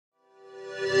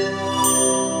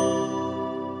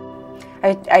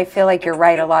I feel like you're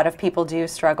right. A lot of people do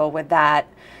struggle with that,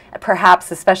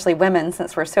 perhaps especially women,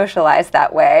 since we're socialized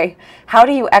that way. How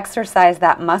do you exercise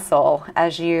that muscle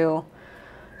as you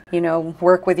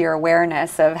work with your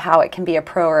awareness of how it can be a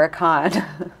pro or a con?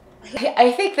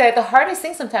 I think that the hardest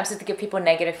thing sometimes is to give people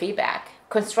negative feedback,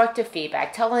 constructive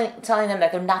feedback, telling them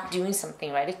that they're not doing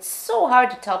something right. It's so hard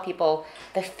to tell people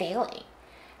they're failing.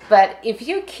 But if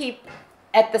you keep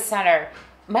at the center,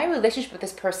 my relationship with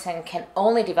this person can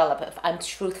only develop if I'm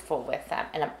truthful with them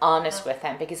and I'm honest with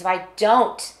them. Because if I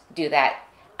don't do that,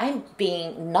 I'm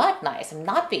being not nice, I'm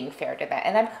not being fair to them,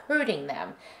 and I'm hurting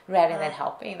them rather than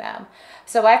helping them.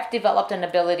 So I've developed an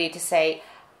ability to say,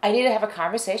 I need to have a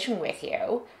conversation with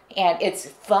you, and it's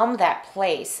from that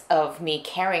place of me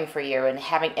caring for you and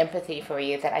having empathy for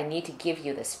you that I need to give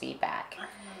you this feedback.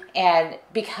 And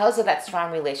because of that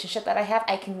strong relationship that I have,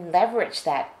 I can leverage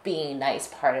that being nice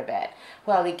part of it.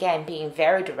 Well, again, being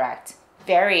very direct,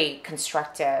 very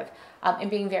constructive,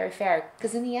 and being very fair.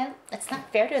 Because in the end, it's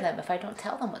not fair to them if I don't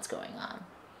tell them what's going on.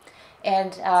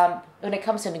 And when it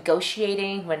comes to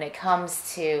negotiating, when it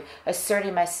comes to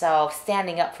asserting myself,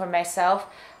 standing up for myself,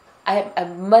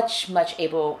 I'm much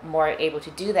more able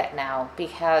to do that now,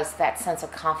 because that sense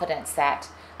of confidence that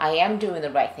I am doing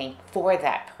the right thing for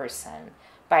that person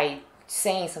by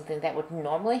saying something that would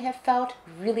normally have felt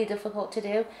really difficult to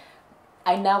do,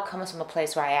 I now come from a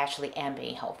place where I actually am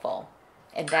being helpful.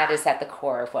 And that is at the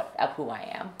core of who I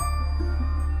am.